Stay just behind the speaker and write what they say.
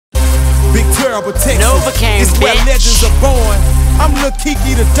Terrible Texas. Novocaine, It's where bitch. legends are born. I'm Lil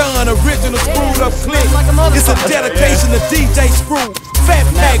Kiki the Don, original screwed up click. It's a dedication to DJ Screw, Fat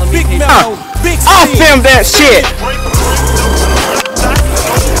Pack, Big Mellow, Big C. I'll film that shit.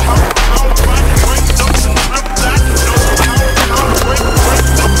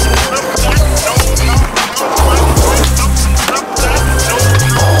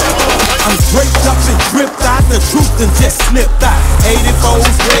 I'm draped up and dripped out, the truth and just slipped out.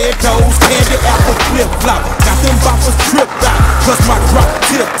 84s, red doors, candy apple flip flop. Got them boppers tripped out, plus my drop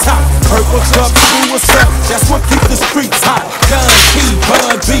tip top. Purple cup, screw us up, that's what keep the streets hot. Gun P,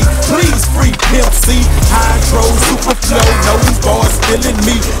 Bun B, please free Pimp C. Hydro, super flow, those boys feeling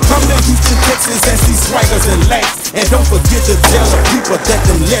me. Come to Houston, Texas and see swaggers and lax. And don't forget to tell the people that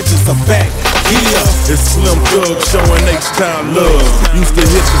them legends are back. Yeah, it's Slim Thug showing H-Time love. Used to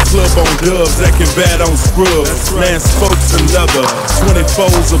hit the club on dubs, acting bad on scrubs. Now spokes and leather,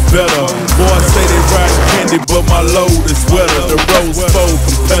 24s are better. Boys say they ride candy, but my load is wetter. The rose fold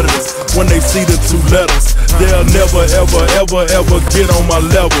competitors, when they see the two letters, they'll never, ever, ever, ever get on my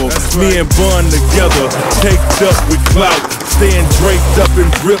level. Me and Bun together, caked up with clout, staying draped up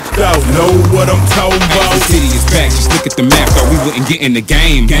and dripped out. Know what I'm talking about? The city is back, just look at the map, thought we wouldn't get in the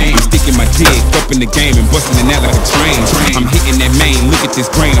game. I'm sticking my dick up in the game and busting it out like a train. I'm hitting that main, look at this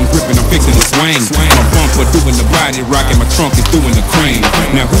brain, I'm gripping, I'm fixing to swing. My bumper doing the body rock and my trunk is doing the crane.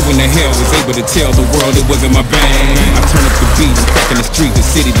 Now who in the hell was able to tell the world it wasn't my bang? I turn up the beat, I'm cracking the street, the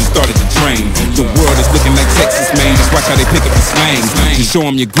city just started to drain. The world is looking like Texas, man, just watch how they pick up the slang. Just show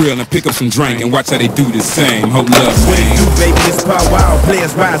them your grill and pick up some drink and watch how they do the same. Hold up, What it do, baby, it's power wild.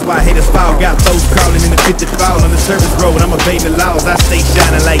 Players rise while haters fall. Got those crawling in the 50 fall on the service road. I'm a baby laws. I stay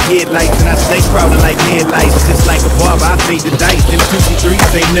shining like headlights and I stay crawling like headlights. Just like a barber, I fade the dice. Them 2 and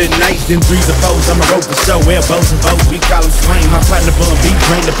 3s ain't nothing nice. Them 3s are 4s. I'm a rope to show. Elbows and boats, we call them swing. My partner Bun B,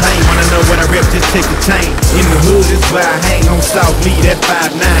 drain the pain. Wanna know what I rep, just check the chain. In the hood is where I hang on South Lee, that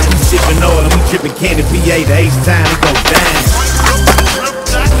 5'9". We sipping oil and we dripping candy. PA the H-Time, it go down.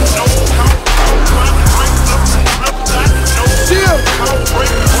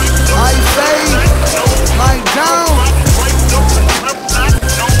 I say, lying down.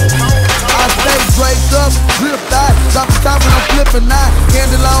 I stay draped up, dripped out. Drop the top when I'm flipping out.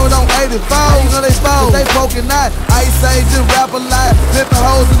 Candy load on 84, you know they fall, they poking out. Ice Age and rap a lot, flipping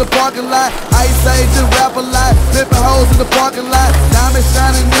hoes in the parking lot. Ice Age and rap a lot, flipping hoes in the parking lot. Diamonds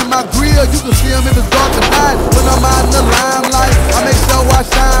shining in my grill, you can see them if it's dark or not. When I'm out in the limelight, I make sure I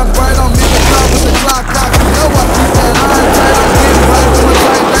shine bright. I'm in the club with the clock. You know I keep that line tight. I'm getting right to my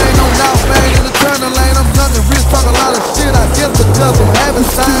tight lane. On out bang in the turning lane. I'm nothing real, talk a lot of shit. I guess because I'm having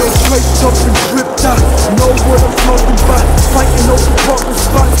time. straight up and dripped out. Know what I'm talking about. Fighting over parking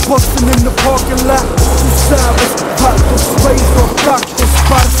spots, busting in the parking lot. Tú sabes, patos, razor, tacos,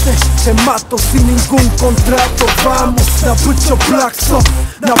 parce. Te mato sin ningún contrato. Vamos, now put your blocks up.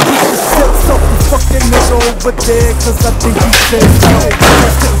 Now put your sets up and fuck that nigga over there, cause I think he said no.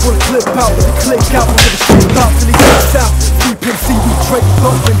 That will clip out, the click out, to the shit out, till he gets out. Deep and see you draped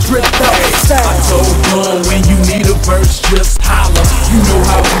up and dripped out. I told Bun when you need a verse, just holler. You know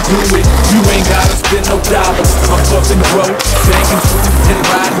how we do it, you ain't gotta spend no dollars. I'm fucking broke, banging fruit and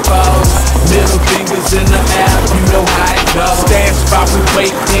riding balls. Middle fingers in the air, you know how it goes. Stash spot with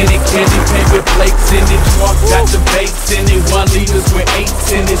weight in it, candy paint with flakes in it. Trunk got the bass in it, 1 liters with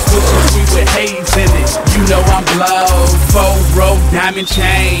 8s in it. Switching sweet with haze in it. You know I'm blow, 4 row diamond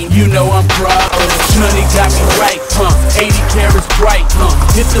chain. You know I'm pro. Money got me right, 80 carats bright,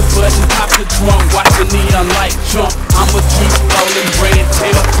 Hit the button, pop the trunk, watch the neon light jump. I'ma keep rolling, red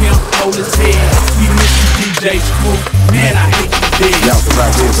tail pimp, hold his head. We miss you, DJ Screw. Man, I hate you dead. Y'all can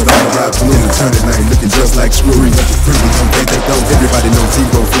rock this, but I'm ride through in the turning lane, looking just like Screwy. Got the pretty, don't think they don't. Everybody know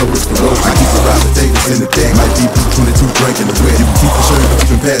T-Row flow is the road. I keep a ride with Davis in the gang. Might be 22 drinking the wet. You can keep the shirt, but you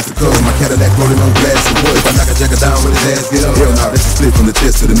can pass the color. My Cadillac rolling on glass and wood. If I knock a jacker down with his ass, get up. Hell nah, that's a split from the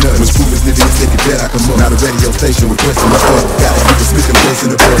chest to the nut. When Screw is living in city, bet I come up. Now the radio station requesting my stuff. Gotta keep a spit and bless in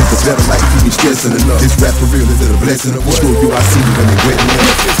the breath. It's better like keep me stressing enough. This rap for real, is it a blessing or what? Screw you, I see you when they wet me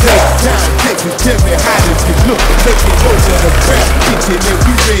up. Time, Texas, tell me how does it look? Take it over the rap kitchen and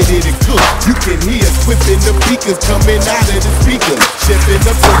we ready to cook. You can hear us whipping the beakers coming out of the speakers. Shipping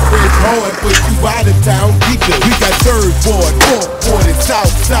up the fresh hard for you out of town geekers. We got third board, fourth board, and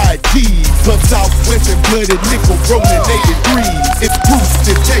south side G's. Plus southwest and blooded nickel rolling 83s. It's Bruce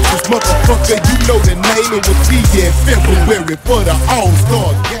to Texas, motherfucker, you know the name. And we'll see you in February for the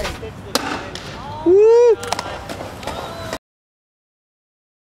All-Star game.